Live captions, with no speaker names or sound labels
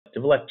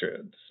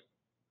electrodes.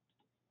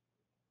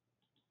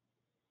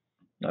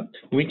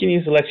 We can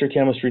use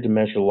electrochemistry to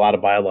measure a lot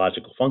of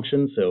biological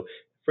functions. So,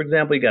 for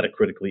example, you got a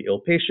critically ill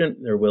patient,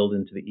 they're wheeled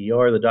into the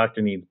ER, the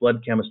doctor needs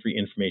blood chemistry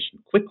information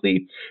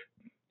quickly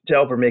to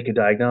help her make a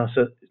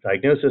diagnosis.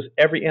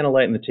 Every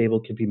analyte in the table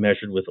can be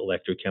measured with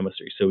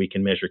electrochemistry. So we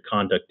can measure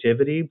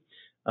conductivity.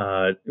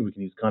 We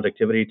can use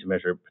conductivity to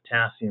measure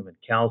potassium and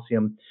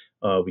calcium.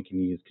 We can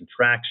use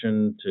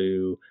contraction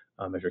to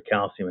measure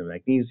calcium and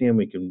magnesium.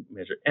 We can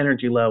measure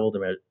energy level to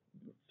measure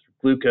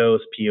glucose,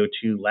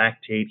 PO2,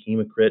 lactate,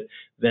 hemocrit,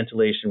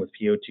 ventilation with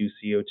PO2,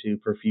 CO2,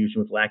 perfusion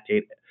with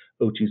lactate,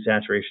 O2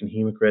 saturation,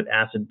 hemocrit,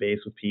 acid base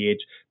with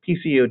pH,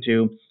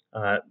 PCO2,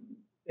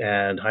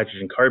 and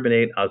hydrogen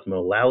carbonate,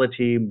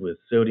 osmolality with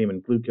sodium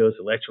and glucose,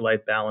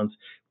 electrolyte balance.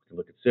 We can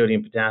look at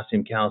sodium,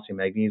 potassium, calcium,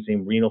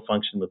 magnesium, renal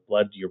function with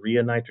blood,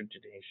 urea,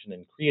 nitrogenation,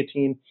 and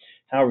creatine.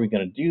 How are we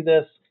going to do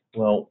this?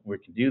 Well, we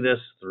can do this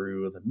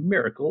through the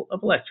miracle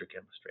of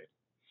electrochemistry.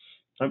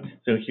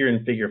 So here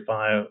in figure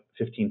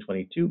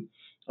 1522,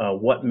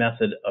 what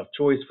method of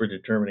choice for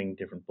determining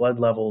different blood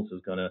levels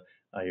is going to,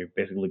 you're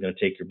basically going to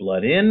take your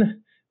blood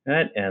in,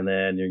 right? And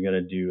then you're going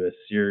to do a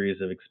series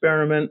of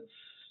experiments,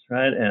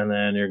 right? And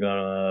then you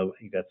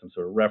got some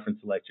sort of reference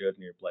electrode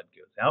and your blood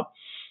goes out.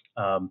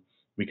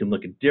 We can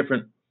look at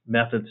different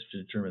methods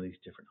to determine these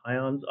different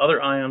ions.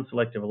 Other ion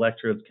selective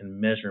electrodes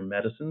can measure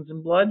medicines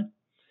in blood,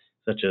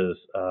 such as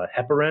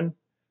heparin,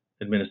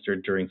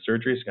 administered during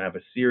surgery. It's going to have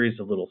a series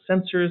of little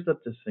sensors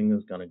that this thing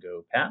is going to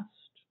go past.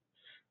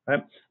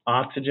 Right?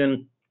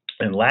 Oxygen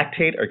and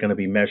lactate are going to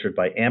be measured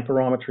by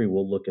amperometry.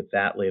 We'll look at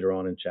that later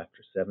on in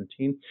chapter 17.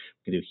 We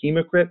can do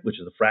hemocrit, which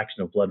is a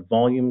fraction of blood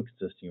volume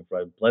consisting of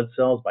red blood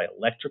cells, by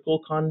electrical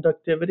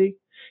conductivity,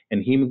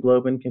 and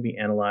hemoglobin can be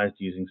analyzed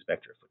using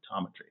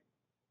spectrophotometry.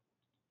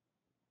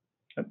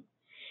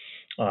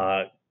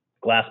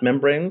 Glass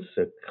membranes,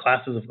 so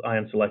classes of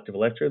ion selective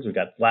electrodes. We've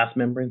got glass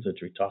membranes, which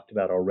we talked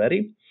about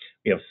already.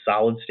 We have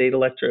solid state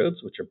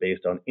electrodes, which are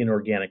based on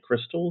inorganic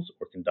crystals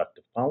or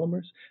conductive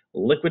polymers.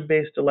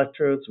 Liquid-based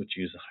electrodes, which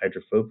use a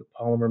hydrophobic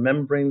polymer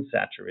membrane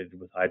saturated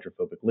with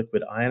hydrophobic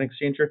liquid ion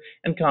exchanger,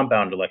 and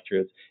compound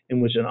electrodes,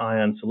 in which an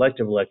ion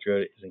selective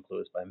electrode is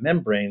enclosed by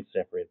membranes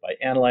separated by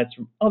analytes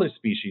from other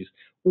species,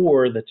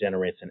 or that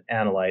generates an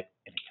analyte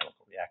in a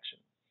chemical reaction.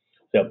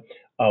 So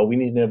we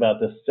need to know about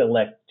the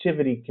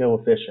selectivity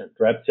coefficient,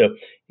 right? So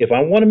if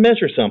I want to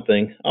measure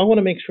something, I want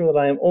to make sure that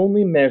I am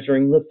only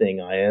measuring the thing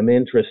I am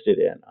interested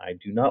in. I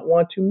do not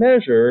want to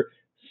measure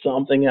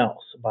something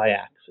else by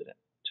accident.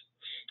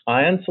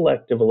 Ion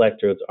selective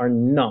electrodes are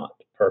not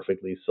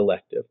perfectly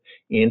selective.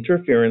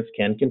 Interference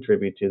can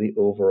contribute to the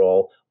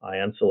overall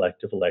ion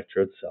selective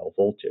electrode cell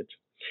voltage.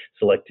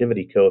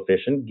 Selectivity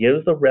coefficient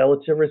gives the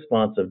relative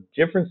response of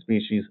different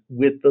species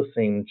with the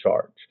same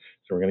charge.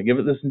 So we're going to give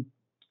it this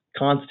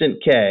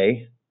constant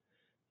K,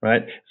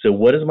 right? So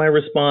what is my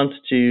response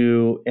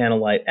to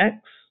analyte X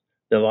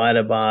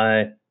divided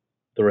by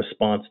the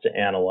response to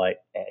analyte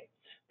A?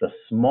 The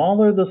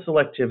smaller the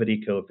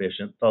selectivity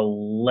coefficient, the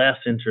less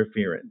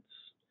interference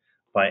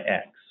by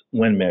X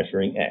when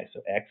measuring A. So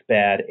X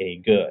bad,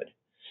 A good.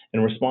 In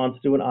response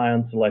to an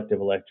ion selective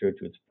electrode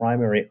to its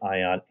primary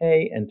ion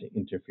A and to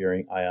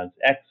interfering ions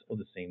X of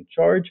the same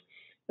charge,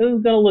 this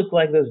is going to look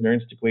like this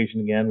Nernst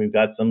equation again. We've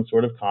got some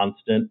sort of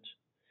constant,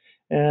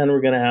 and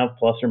we're going to have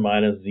plus or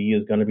minus Z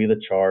is going to be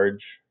the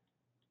charge,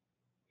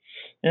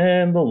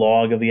 and the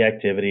log of the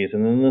activities,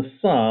 and then the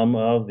sum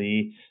of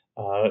the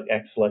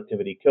X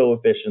selectivity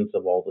coefficients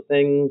of all the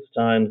things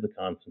times the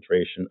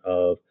concentration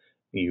of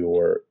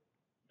your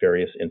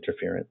various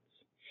interference.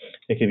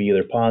 It can be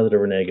either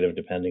positive or negative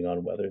depending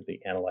on whether the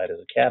analyte is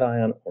a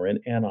cation or an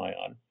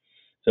anion.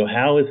 So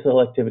how is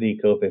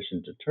selectivity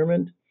coefficient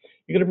determined?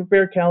 You're going to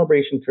prepare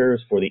calibration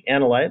curves for the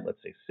analyte,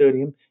 let's say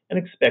sodium, and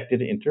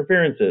expected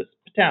interferences,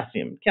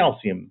 potassium,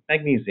 calcium,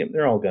 magnesium.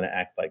 They're all going to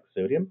act like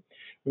sodium.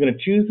 We're going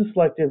to choose the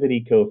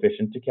selectivity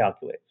coefficient to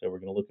calculate. So we're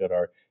going to look at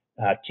our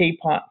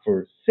K-pot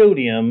for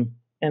sodium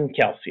and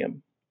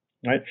calcium.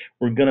 Right?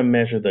 We're going to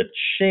measure the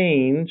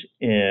change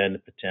in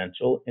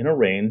potential in a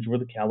range where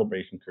the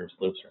calibration curve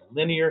slopes are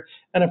linear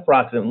and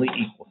approximately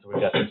equal. So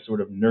we've got some sort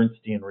of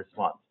Nernstian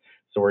response.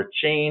 So our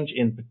change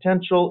in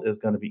potential is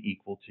going to be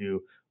equal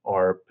to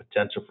our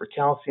potential for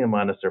calcium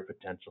minus our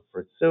potential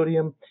for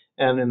sodium.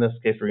 And in this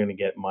case, we're going to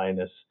get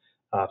minus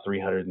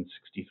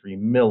 363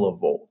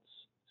 millivolts.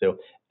 So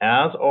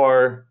as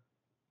our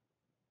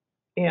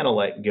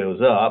analyte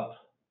goes up,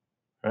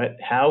 right,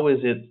 how is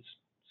its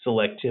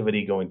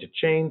selectivity going to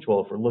change? Well,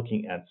 if we're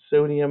looking at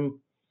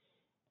sodium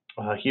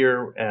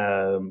here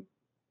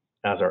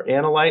as our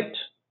analyte,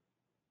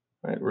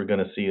 right, we're going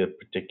to see a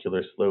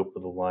particular slope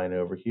of the line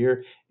over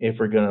here. If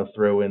we're going to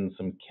throw in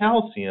some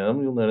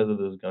calcium, you'll notice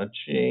that this is going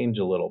to change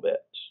a little bit.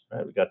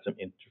 Right, we've got some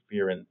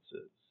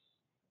interferences.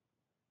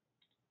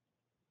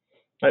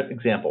 Right,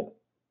 example,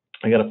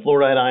 I got a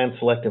fluoride ion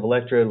selective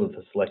electrode with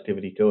a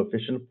selectivity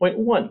coefficient of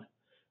 0.1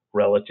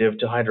 relative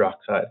to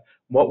hydroxide.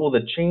 What will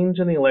the change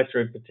in the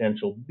electrode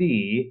potential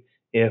be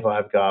if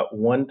I've got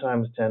 1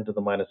 times 10 to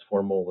the minus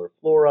 4 molar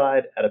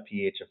fluoride at a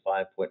pH of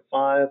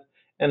 5.5,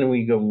 and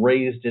we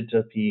raised it to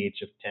a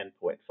pH of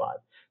 10.5.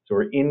 So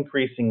we're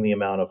increasing the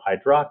amount of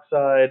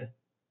hydroxide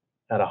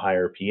at a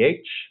higher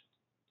pH.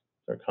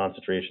 Our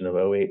concentration of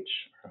OH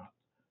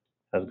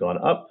has gone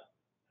up,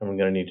 and we're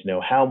going to need to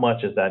know how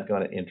much is that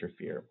going to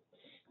interfere.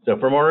 So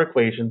from our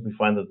equations, we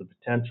find that the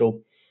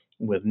potential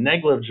with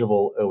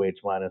negligible OH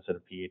minus at a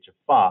pH of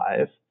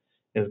 5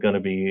 is going to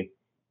be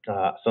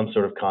some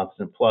sort of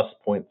constant plus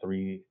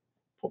 0.2636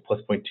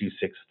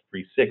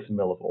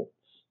 millivolts.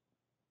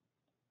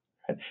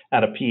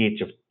 At a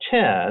pH of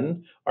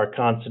 10, our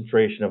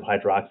concentration of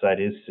hydroxide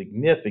is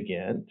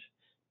significant.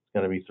 It's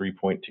going to be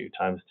 3.2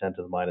 times 10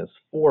 to the minus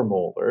 4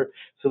 molar.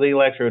 So the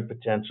electrode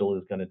potential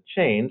is going to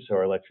change. So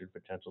our electrode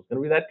potential is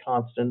going to be that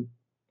constant,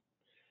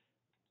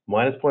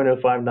 minus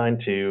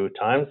 0.0592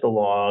 times the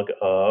log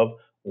of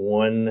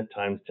 1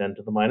 times 10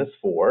 to the minus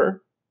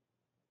 4,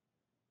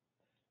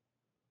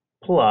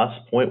 plus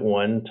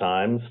 0.1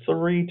 times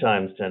 3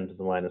 times 10 to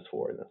the minus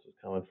 4. And this is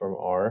coming from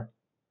our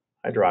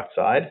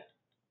hydroxide.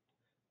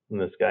 And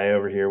this guy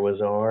over here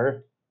was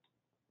our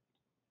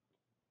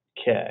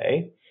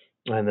K.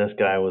 And this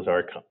guy was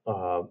our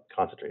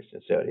concentration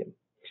of sodium.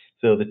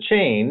 So the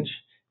change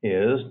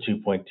is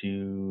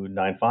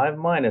 2.295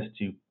 minus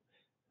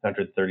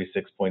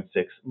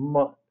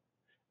 236.6,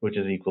 which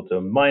is equal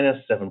to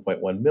minus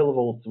 7.1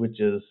 millivolts, which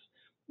is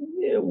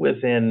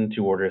within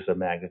 2 orders of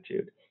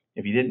magnitude.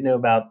 If you didn't know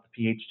about the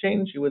pH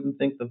change, you wouldn't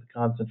think that the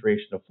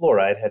concentration of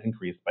fluoride had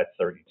increased by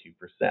 32%.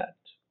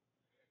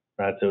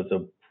 Right? So it's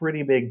a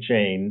pretty big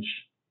change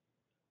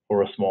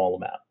for a small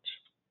amount.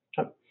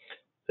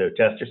 So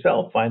test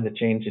yourself, find the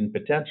change in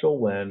potential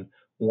when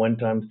 1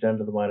 times 10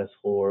 to the minus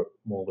 4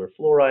 molar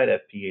fluoride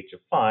at pH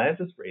of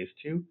 5 is raised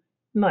to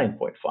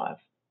 9.5. All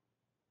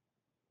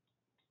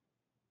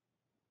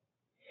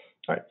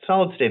right,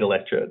 solid state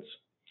electrodes.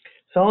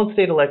 Solid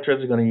state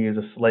electrodes are going to use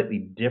a slightly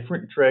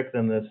different trick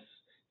than this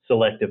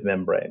selective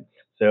membrane.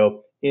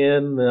 So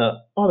in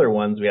the other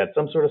ones, we had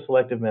some sort of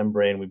selective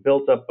membrane. We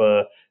built up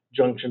a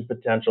junction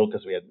potential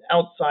because we had an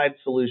outside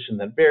solution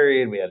that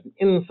varied. We had an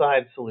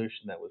inside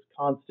solution that was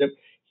constant.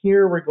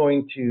 Here we're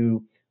going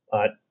to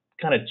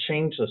kind of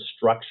change the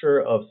structure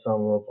of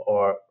some of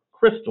our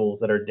crystals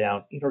that are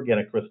down,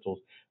 inorganic crystals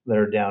that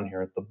are down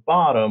here at the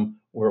bottom,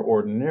 where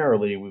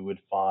ordinarily we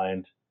would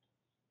find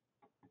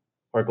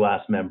our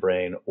glass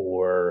membrane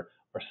or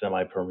our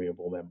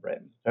semi-permeable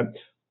membrane. Okay?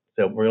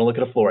 So we're going to look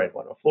at a fluoride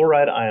one. A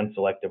fluoride ion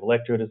selective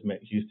electrode is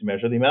used to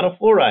measure the amount of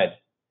fluoride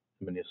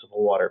in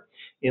municipal water.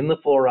 In the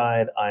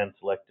fluoride ion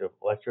selective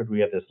electrode, we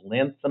have this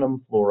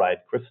lanthanum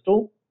fluoride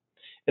crystal.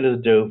 It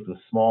is doped with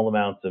small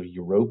amounts of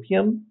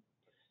europium.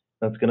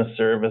 That's going to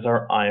serve as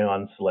our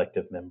ion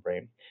selective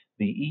membrane.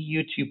 The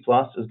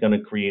EU2+ is going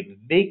to create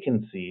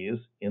vacancies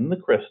in the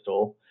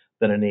crystal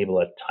that enable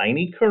a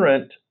tiny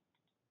current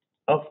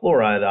of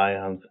fluoride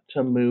ions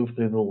to move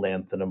through the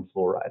lanthanum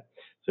fluoride.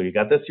 So you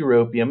got this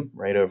europium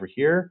right over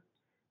here,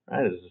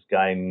 right? This is this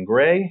guy in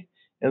gray,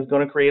 and it's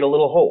going to create a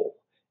little hole.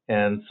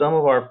 And some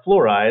of our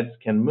fluorides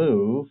can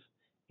move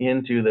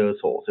into those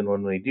holes. And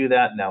when we do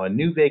that, now a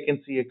new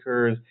vacancy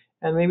occurs,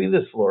 and maybe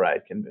this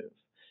fluoride can move.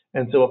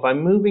 And so if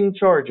I'm moving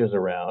charges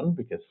around,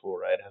 because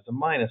fluoride has a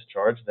minus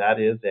charge, that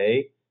is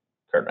a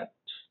current.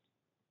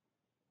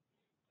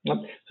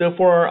 So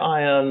for our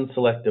ion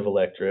selective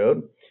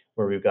electrode,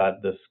 where we've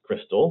got this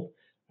crystal,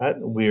 right,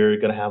 we're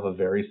going to have a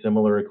very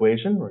similar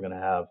equation. We're going to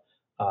have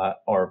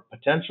our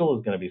potential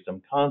is going to be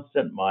some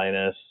constant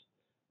minus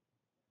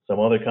some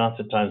other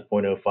constant times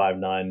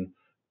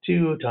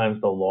 0.0592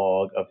 times the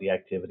log of the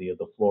activity of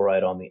the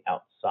fluoride on the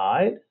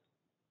outside.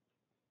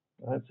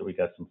 All right, so we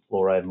got some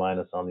fluoride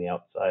minus on the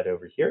outside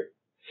over here.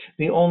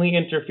 The only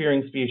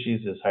interfering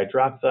species is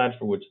hydroxide,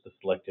 for which the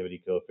selectivity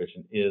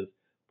coefficient is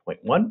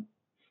 0.1.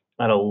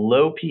 At a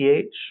low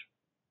pH,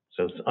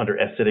 so it's under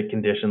acidic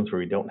conditions where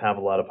we don't have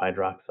a lot of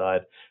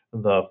hydroxide,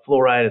 the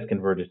fluoride is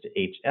converted to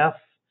HF,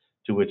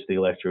 to which the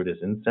electrode is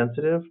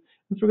insensitive.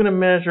 And so we're going to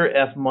measure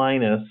F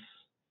minus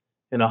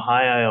in a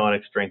high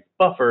ionic strength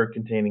buffer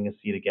containing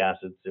acetic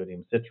acid,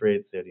 sodium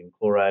citrate, sodium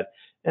chloride,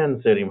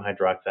 and sodium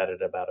hydroxide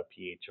at about a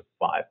pH of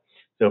 5.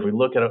 So if we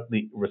look at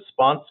the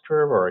response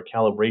curve or a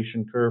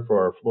calibration curve for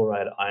our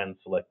fluoride ion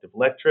selective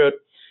electrode,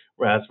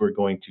 whereas we're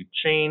going to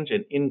change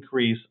and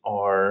increase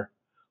our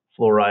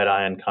fluoride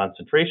ion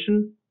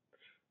concentration,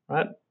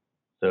 right?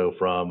 So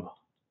from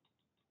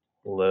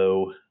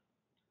low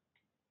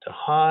to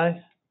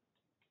high,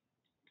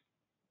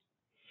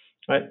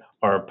 right?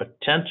 Our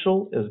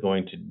potential is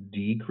going to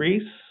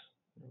decrease.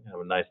 We have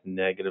a nice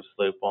negative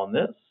slope on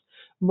this.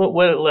 But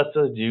what it lets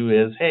us do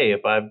is, hey,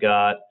 if I've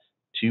got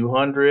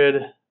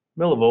 200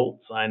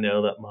 millivolts, I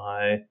know that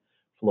my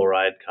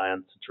fluoride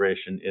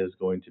concentration is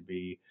going to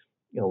be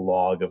a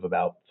log of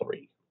about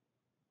 3.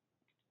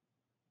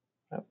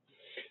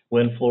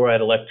 When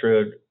fluoride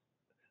electrode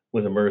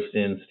was immersed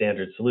in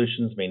standard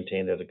solutions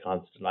maintained at a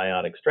constant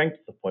ionic strength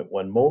of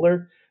 0.1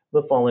 molar,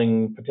 the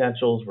following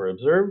potentials were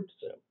observed.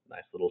 So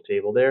nice little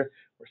table there.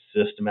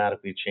 We're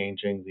systematically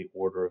changing the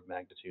order of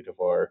magnitude of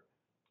our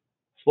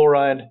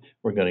fluoride,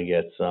 we're going to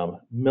get some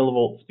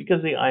millivolts.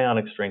 Because the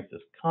ionic strength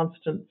is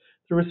constant,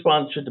 the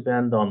response should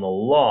depend on the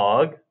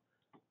log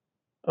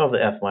of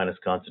the F minus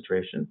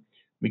concentration.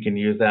 We can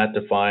use that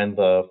to find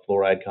the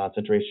fluoride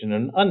concentration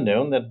in an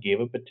unknown that gave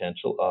a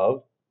potential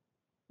of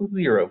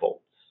 0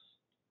 volts.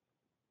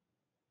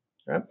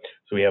 Right?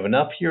 So we have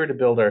enough here to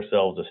build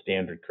ourselves a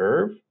standard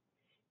curve.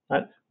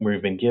 Right?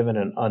 We've been given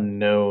an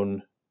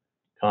unknown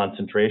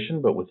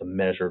concentration, but with a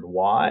measured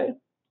y.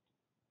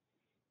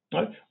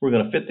 Right? We're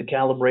going to fit the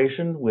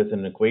calibration with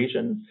an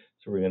equation.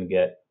 So we're going to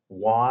get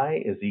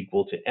y is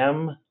equal to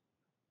m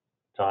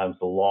times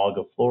the log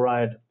of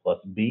fluoride plus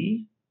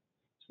b.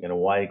 So we're going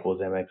to y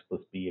equals mx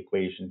plus b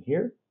equation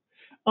here.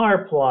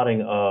 Our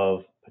plotting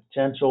of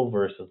potential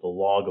versus the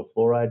log of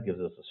fluoride gives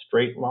us a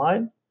straight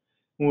line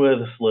with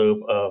a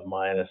slope of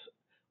minus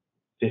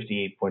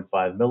 58.5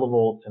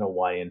 millivolts and a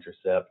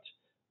y-intercept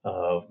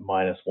of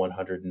minus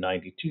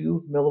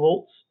 192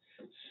 millivolts.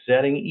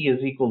 Setting E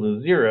is equal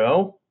to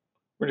 0,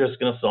 we're just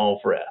going to solve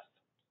for F.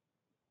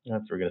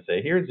 That's what we're going to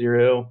say here,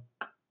 0.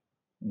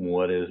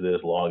 What is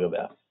this log of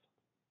F?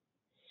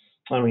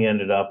 And we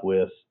ended up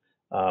with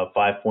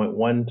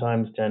 5.1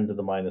 times 10 to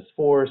the minus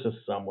 4, so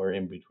somewhere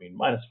in between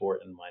minus 4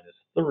 and minus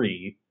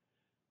 3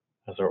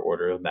 as our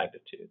order of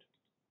magnitude.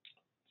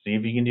 See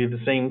if you can do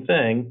the same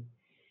thing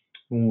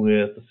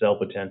with the cell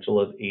potential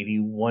of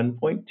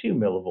 81.2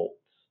 millivolts.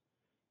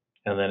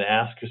 And then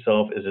ask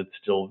yourself, is it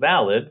still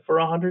valid for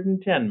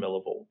 110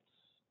 millivolts?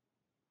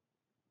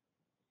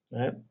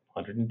 Right?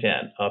 110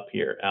 up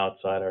here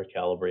outside our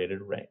calibrated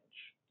range.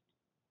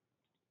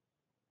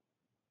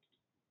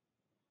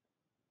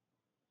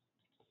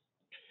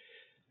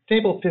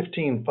 Table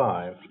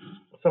 15.5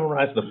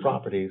 summarizes the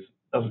properties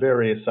of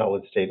various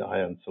solid-state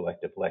ion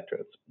selective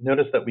electrodes.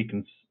 Notice that we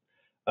can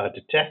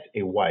detect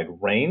a wide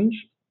range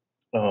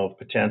of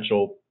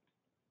potential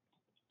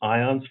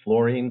ions: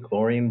 fluorine,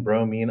 chlorine,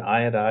 bromine,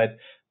 iodide,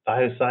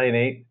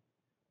 thiocyanate,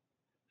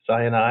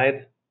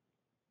 cyanide,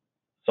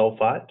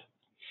 sulfide.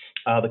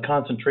 The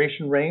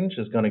concentration range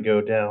is going to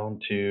go down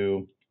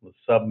to the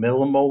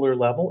submillimolar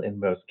level in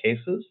most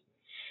cases.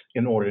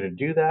 In order to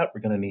do that,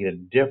 we're going to need a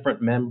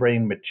different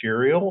membrane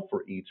material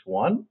for each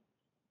one.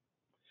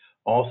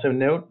 Also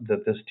note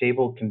that this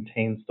table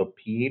contains the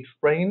pH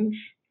range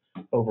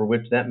over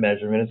which that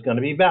measurement is going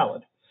to be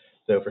valid.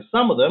 So for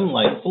some of them,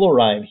 like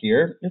fluoride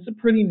here, it's a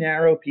pretty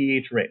narrow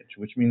pH range,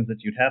 which means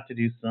that you'd have to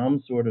do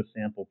some sort of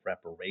sample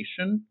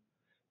preparation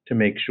to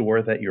make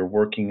sure that you're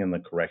working in the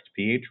correct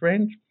pH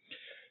range.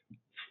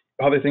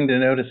 Other thing to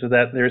notice is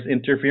that there's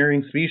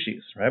interfering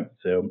species, right?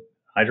 So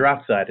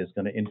hydroxide is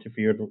going to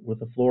interfere with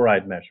the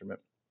fluoride measurement.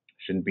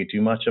 Shouldn't be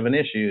too much of an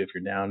issue if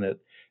you're down at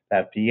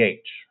that pH,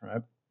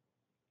 right?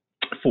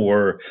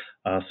 For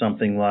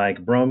something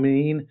like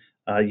bromine,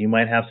 you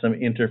might have some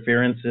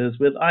interferences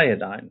with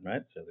iodine,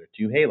 right? So they're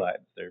two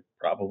halides. They're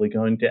probably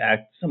going to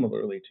act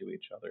similarly to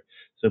each other.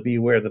 So be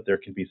aware that there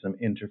can be some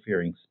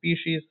interfering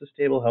species. This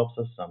table helps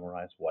us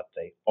summarize what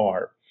they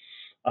are.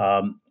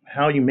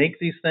 How you make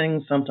these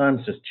things,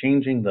 sometimes just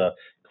changing the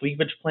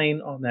cleavage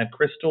plane on that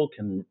crystal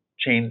can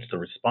change the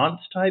response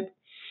type.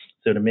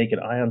 So to make an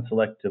ion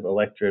selective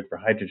electrode for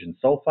hydrogen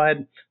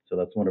sulfide, so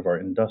that's one of our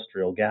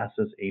industrial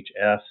gases,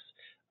 HS,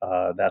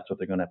 that's what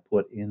they're going to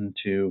put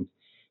into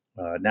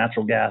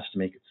natural gas to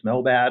make it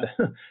smell bad.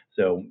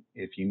 So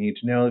if you need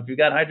to know if you've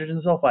got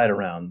hydrogen sulfide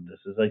around, this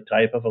is a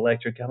type of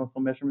electrochemical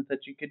measurement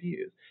that you could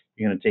use.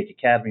 You're going to take a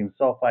cadmium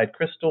sulfide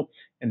crystal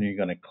and you're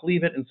going to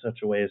cleave it in such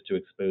a way as to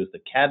expose the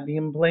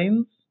cadmium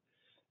planes.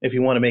 If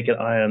you want to make an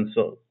ion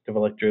selective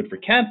electrode for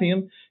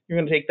cadmium, you're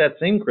going to take that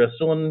same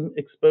crystal and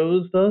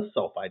expose the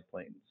sulfide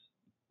planes.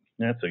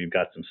 Yeah, so you've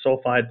got some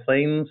sulfide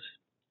planes,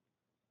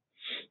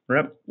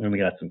 right? And we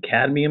got some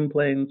cadmium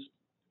planes.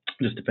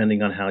 Just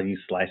depending on how you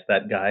slice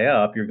that guy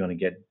up, you're going to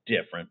get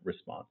different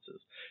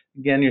responses.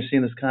 Again, you're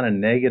seeing this kind of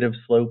negative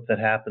slope that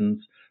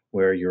happens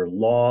where your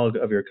log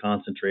of your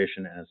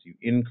concentration, as you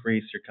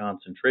increase your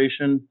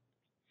concentration,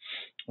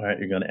 all right,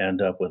 you're going to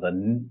end up with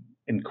an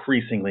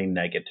increasingly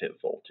negative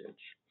voltage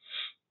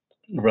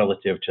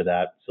relative to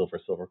that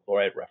silver-silver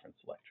chloride reference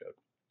electrode.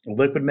 A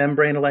liquid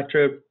membrane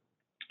electrode,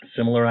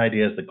 similar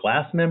idea as the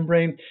glass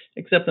membrane,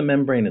 except the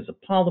membrane is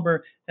a polymer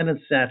and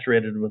it's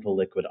saturated with a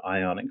liquid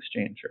ion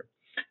exchanger.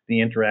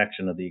 The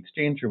interaction of the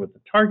exchanger with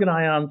the target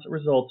ions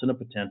results in a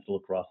potential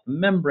across the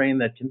membrane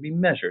that can be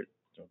measured.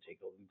 So take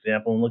an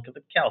example and look at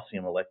the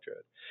calcium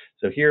electrode.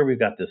 So here we've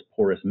got this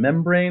porous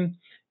membrane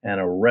and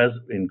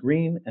in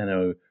green and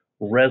a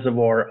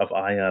reservoir of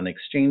ion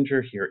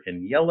exchanger here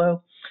in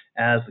yellow.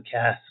 As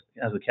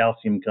the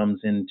calcium comes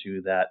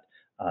into that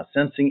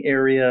sensing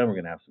area, we're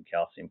going to have some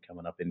calcium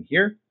coming up in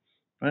here.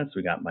 Right, so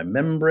we got my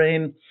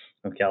membrane,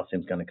 and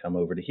calcium's going to come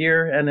over to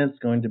here, and it's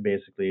going to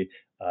basically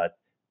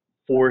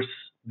force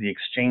the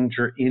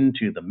exchanger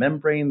into the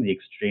membrane. The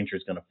exchanger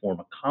is going to form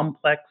a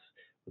complex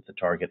with the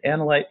target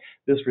analyte.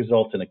 This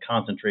results in a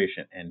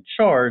concentration and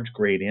charge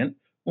gradient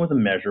with a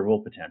measurable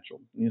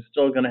potential. You're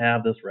still going to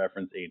have this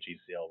reference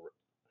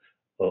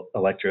AgCl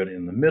electrode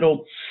in the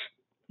middle.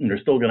 you're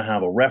still going to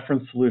have a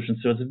reference solution.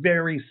 So it's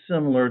very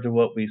similar to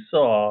what we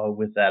saw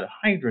with that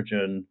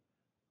hydrogen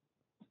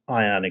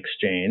ion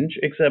exchange,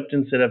 except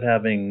instead of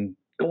having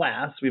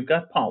glass, we've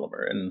got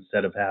polymer. And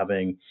instead of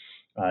having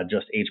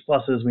just H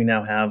pluses, we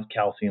now have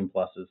calcium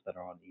pluses that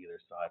are on either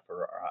side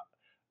for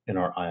in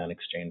our ion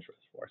exchange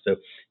reservoir. So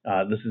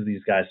this is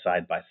these guys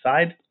side by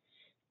side.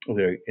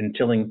 Their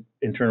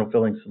internal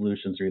filling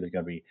solutions are either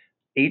going to be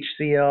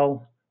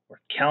HCl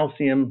or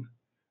calcium,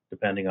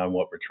 depending on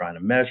what we're trying to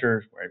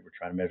measure. Right? If we're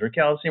trying to measure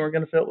calcium, we're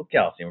going to fill it with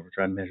calcium. If we're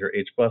trying to measure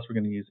H+, we're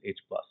going to use H+.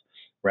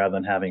 Rather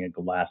than having a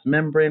glass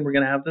membrane, we're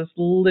going to have this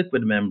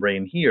liquid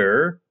membrane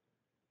here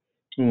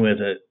with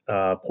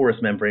a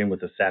porous membrane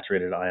with a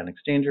saturated ion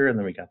exchanger, and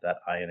then we got that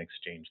ion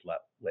exchange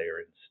layer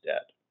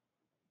instead.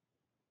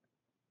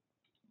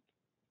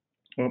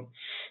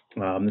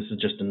 Well, this is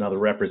just another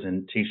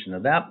representation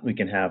of that. We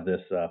can have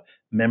this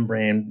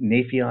membrane.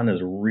 Naphion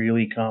is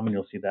really common.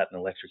 You'll see that in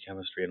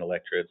electrochemistry and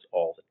electrodes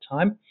all the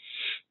time.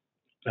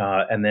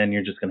 And then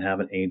you're just going to have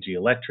an Ag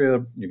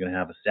electrode. You're going to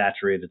have a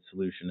saturated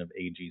solution of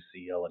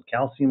AgCl and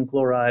calcium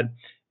chloride.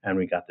 And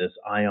we got this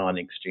ion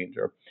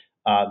exchanger.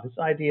 This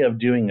idea of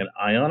doing an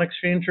ion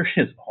exchanger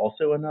is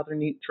also another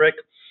neat trick.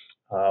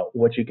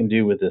 What you can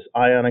do with this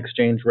ion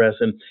exchange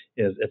resin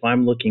is if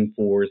I'm looking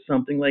for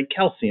something like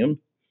calcium,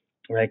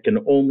 I can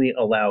only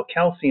allow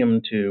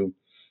calcium to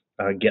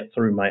get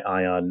through my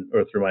ion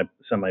or through my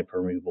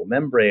semi-permeable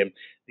membrane.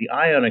 The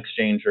ion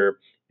exchanger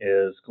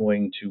is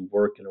going to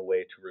work in a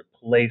way to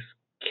replace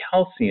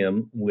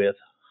calcium with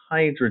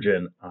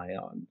hydrogen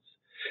ions.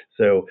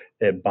 So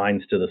it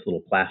binds to this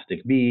little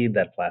plastic bead.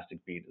 That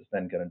plastic bead is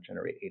then going to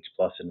generate H+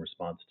 in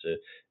response to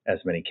as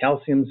many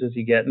calciums as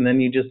you get. And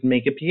then you just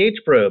make a pH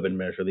probe and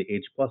measure the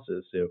H+.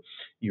 So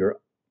your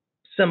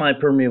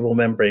semi-permeable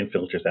membrane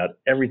filters out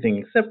everything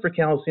except for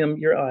calcium.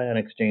 Your ion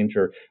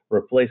exchanger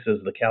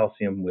replaces the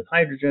calcium with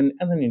hydrogen,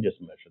 and then you just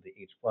measure the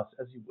H+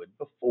 as you would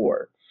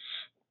before.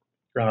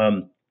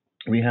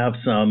 We have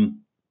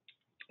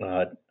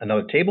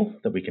another table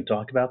that we can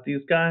talk about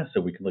these guys.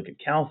 So we can look at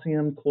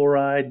calcium,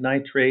 chloride,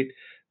 nitrate,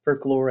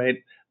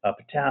 perchlorate,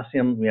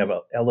 potassium. We have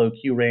a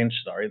LOQ range.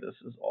 Sorry, this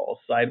is all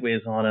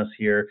sideways on us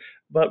here,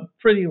 but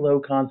pretty low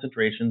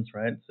concentrations,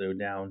 right? So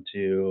down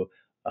to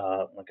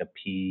like a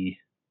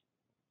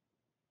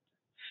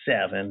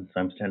P7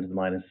 times 10 to the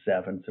minus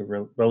 7,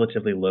 so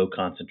relatively low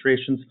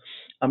concentrations.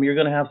 You're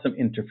going to have some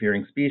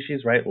interfering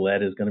species, right?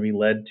 Lead is going to be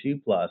lead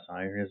 2+,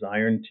 iron is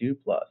iron 2+.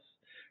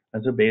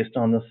 And so based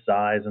on the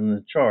size and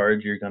the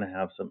charge, you're going to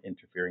have some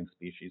interfering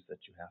species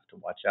that you have to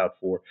watch out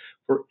for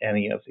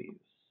any of these.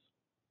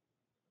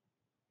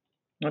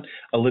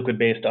 A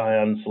liquid-based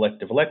ion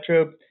selective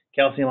electrode,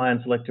 calcium ion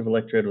selective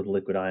electrode with a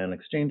liquid ion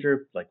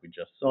exchanger, like we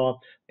just saw.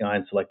 The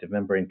ion selective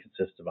membrane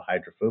consists of a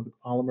hydrophobic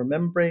polymer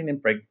membrane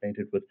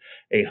impregnated with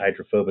a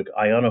hydrophobic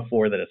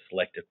ionophore that is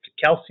selective to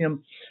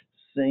calcium.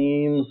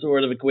 Same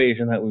sort of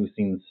equation that we've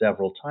seen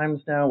several times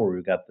now, where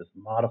we've got this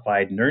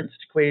modified Nernst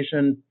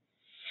equation.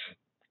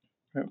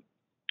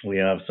 We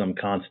have some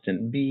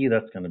constant B,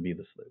 that's going to be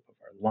the slope of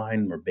our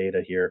line, or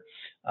beta here,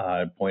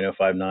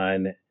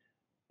 0.059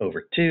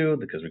 over 2,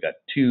 because we've got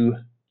 2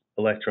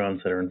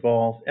 electrons that are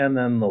involved, and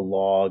then the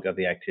log of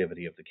the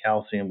activity of the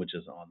calcium, which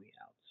is on the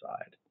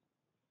outside.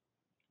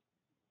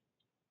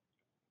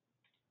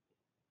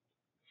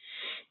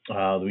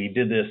 We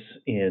did this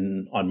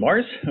on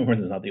Mars. This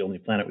is not the only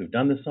planet we've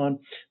done this on.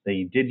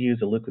 They did use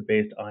a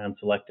liquid-based ion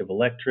selective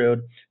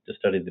electrode to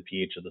study the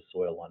pH of the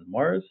soil on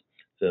Mars.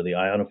 So the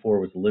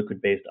ionophore was a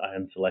liquid-based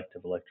ion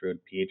selective electrode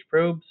pH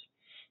probes.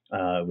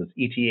 It was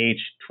ETH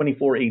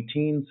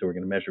 2418, so we're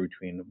going to measure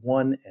between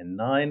 1 and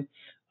 9.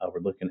 We're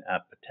looking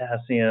at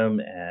potassium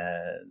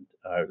and,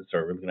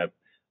 we're looking at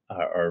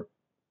our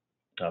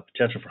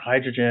potential for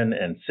hydrogen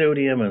and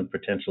sodium and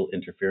potential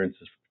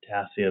interferences for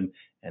potassium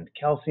and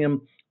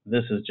calcium.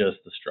 This is just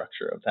the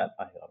structure of that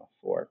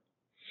ionophore.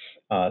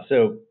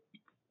 So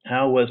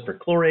how was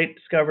perchlorate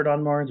discovered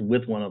on Mars?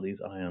 With one of these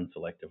ion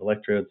selective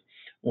electrodes.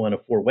 One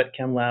of 4 wet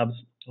chem labs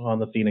on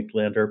the Phoenix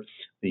lander.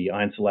 The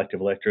ion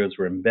selective electrodes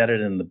were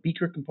embedded in the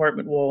beaker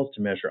compartment walls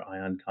to measure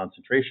ion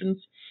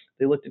concentrations.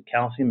 They looked at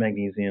calcium,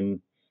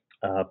 magnesium,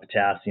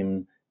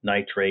 potassium,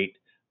 nitrate,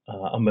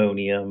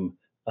 ammonium,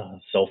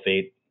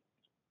 sulfate,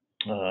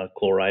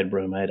 chloride,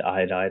 bromide,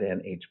 iodide,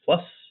 and H+.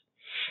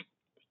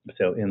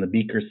 So in the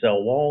beaker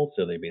cell wall,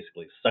 so they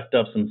basically sucked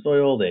up some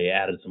soil, they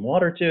added some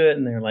water to it,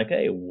 and they're like,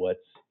 hey, what's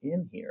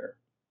in here?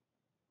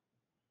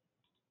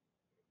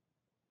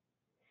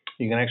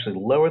 You can actually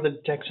lower the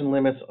detection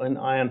limits on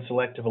ion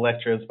selective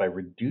electrodes by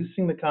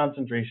reducing the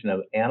concentration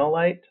of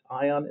analyte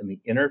ion in the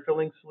inner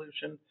filling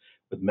solution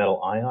with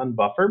metal ion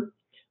buffer,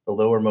 the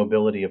lower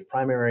mobility of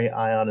primary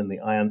ion in the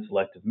ion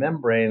selective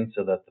membrane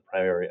so that the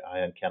primary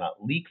ion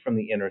cannot leak from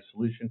the inner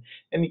solution,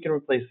 and you can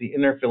replace the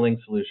inner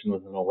filling solution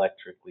with an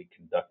electrically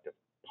conductive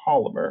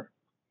polymer.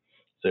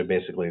 So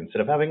basically, instead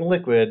of having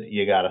liquid,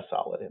 you got a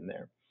solid in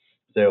there.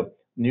 So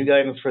new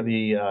guidance for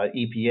the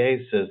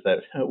EPA says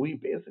that we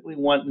basically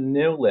want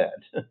no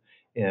lead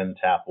in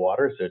tap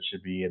water, so it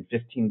should be in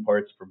 15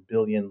 parts per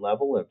billion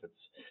level if it's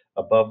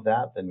above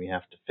that, then we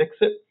have to fix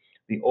it.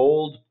 The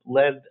old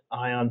lead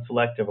ion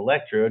selective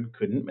electrode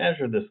couldn't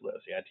measure this low,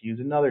 so you had to use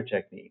another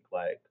technique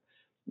like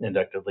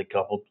inductively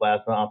coupled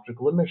plasma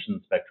optical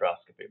emission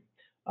spectroscopy.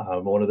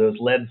 One of those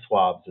lead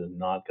swabs is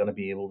not going to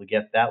be able to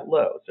get that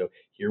low. So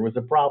here was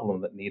a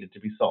problem that needed to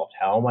be solved.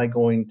 How am I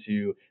going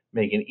to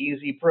make an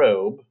easy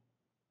probe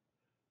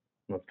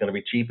that's going to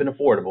be cheap and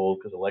affordable,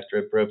 because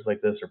electrode probes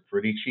like this are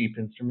pretty cheap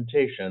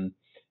instrumentation?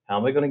 How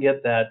am I going to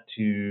get that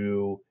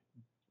to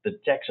the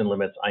detection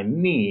limits I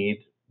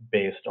need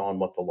based on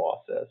what the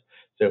law says?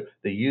 So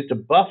they used a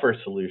buffer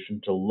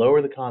solution to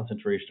lower the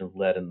concentration of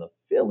lead in the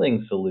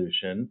filling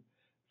solution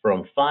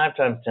from 5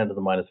 times 10 to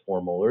the minus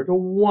 4 molar to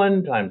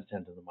 1 times 10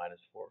 to the minus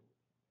 4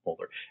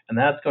 molar. And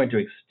that's going to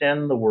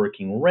extend the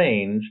working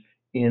range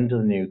into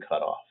the new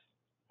cutoff.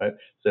 Right?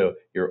 So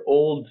your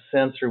old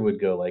sensor would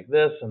go like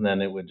this, and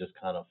then it would just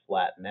kind of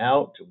flatten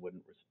out. It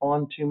wouldn't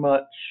respond too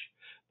much.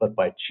 But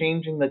by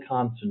changing the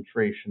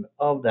concentration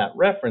of that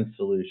reference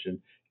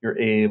solution, you're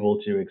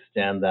able to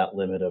extend that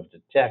limit of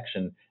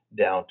detection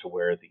down to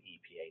where the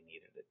EPA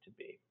needed it to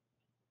be.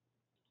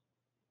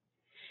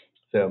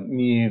 So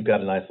you've got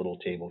a nice little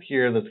table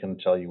here that's going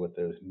to tell you what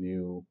those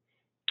new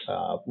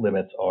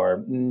limits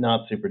are.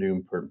 Not super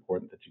duper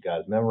important that you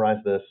guys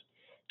memorize this.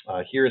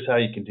 Here's how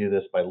you can do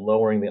this by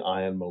lowering the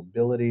ion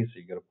mobility. So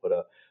you're going to put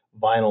a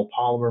vinyl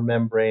polymer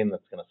membrane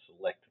that's going to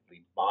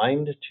selectively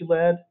bind to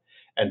lead,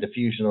 and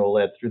diffusion of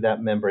lead through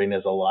that membrane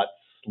is a lot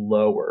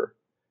slower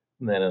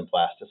than in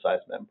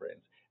plasticized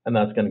membranes. And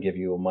that's going to give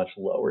you a much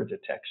lower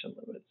detection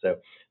limit. So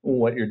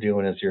what you're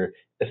doing is you're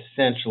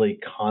essentially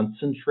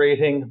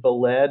concentrating the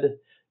lead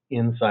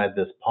inside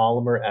this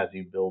polymer. As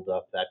you build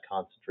up that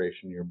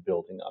concentration, you're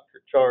building up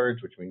your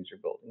charge, which means you're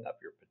building up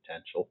your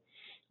potential.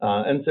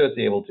 And so it's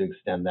able to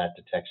extend that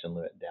detection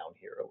limit down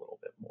here a little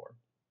bit more.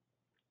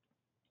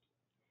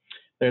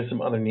 There's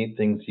some other neat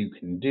things you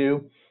can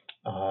do,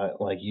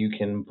 like you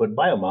can put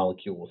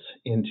biomolecules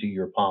into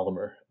your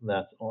polymer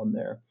that's on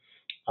there.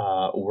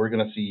 We're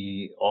going to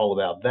see all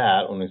about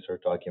that when we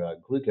start talking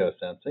about glucose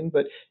sensing,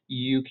 but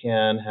you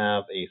can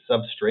have a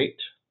substrate,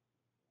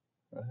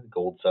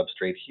 gold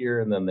substrate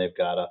here, and then they've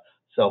got a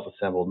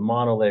self-assembled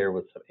monolayer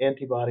with some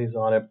antibodies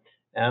on it.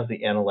 As the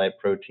analyte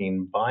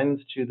protein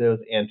binds to those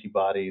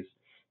antibodies,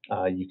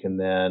 you can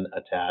then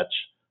attach,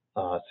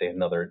 say,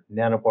 another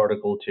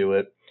nanoparticle to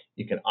it.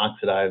 You can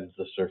oxidize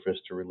the surface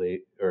to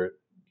relate, or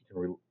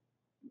you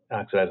can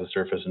oxidize the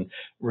surface and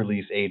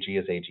release Ag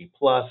as Ag+,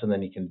 and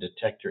then you can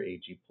detect your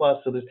Ag+.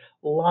 So there's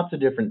lots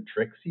of different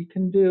tricks you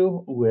can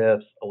do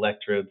with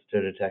electrodes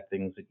to detect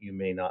things that you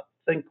may not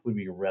think would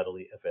be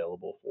readily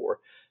available for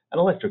an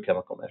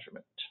electrochemical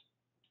measurement.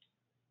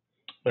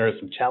 There are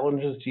some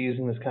challenges to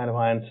using this kind of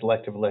ion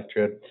selective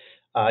electrode.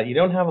 You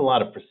don't have a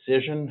lot of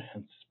precision.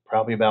 It's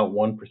probably about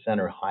 1%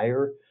 or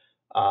higher.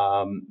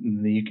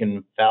 You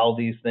can foul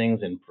these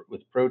things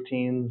with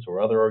proteins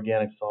or other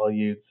organic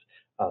solutes.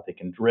 They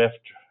can drift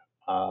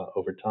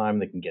over time.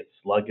 They can get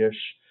sluggish.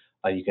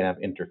 You can have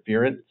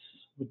interference,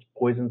 which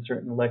poisons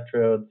certain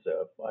electrodes. So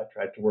if I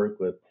tried to work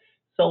with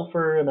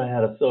sulfur and I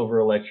had a silver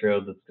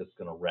electrode, that's just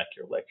going to wreck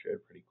your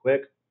electrode pretty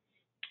quick.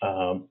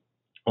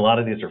 A lot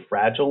of these are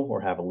fragile or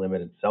have a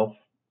limited shelf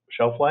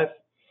life.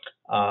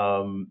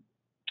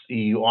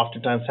 You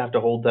oftentimes have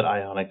to hold that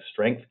ionic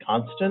strength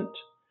constant,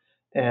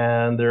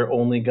 and they're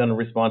only going to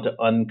respond to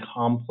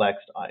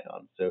uncomplexed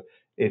ions. So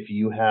if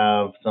you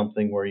have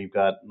something where you've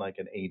got like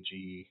an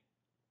Ag+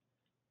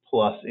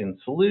 in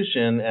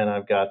solution and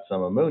I've got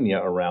some ammonia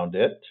around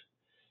it,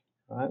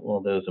 right?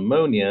 Well, those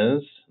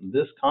ammonias,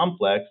 this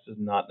complex is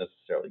not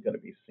necessarily going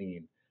to be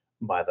seen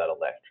by that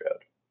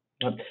electrode.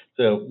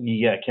 So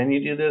yeah, can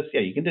you do this?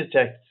 Yeah, you can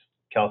detect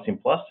calcium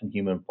plus in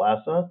human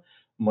plasma.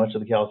 Much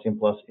of the calcium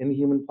plus in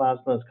human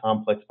plasma is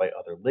complexed by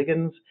other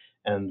ligands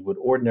and would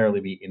ordinarily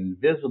be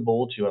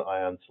invisible to an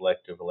ion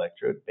selective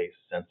electrode-based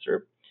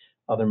sensor.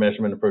 Other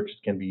measurement approaches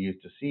can be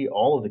used to see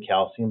all of the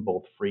calcium,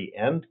 both free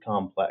and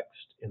complexed,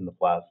 in the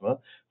plasma.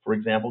 For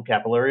example,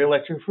 capillary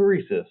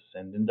electrophoresis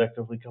and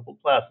inductively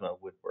coupled plasma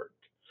would work.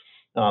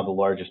 The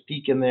largest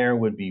peak in there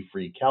would be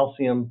free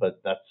calcium,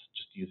 but that's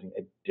just using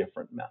a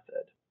different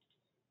method.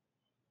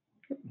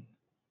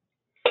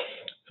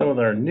 Some of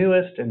our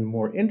newest and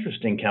more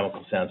interesting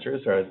chemical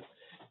sensors are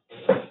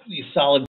these solid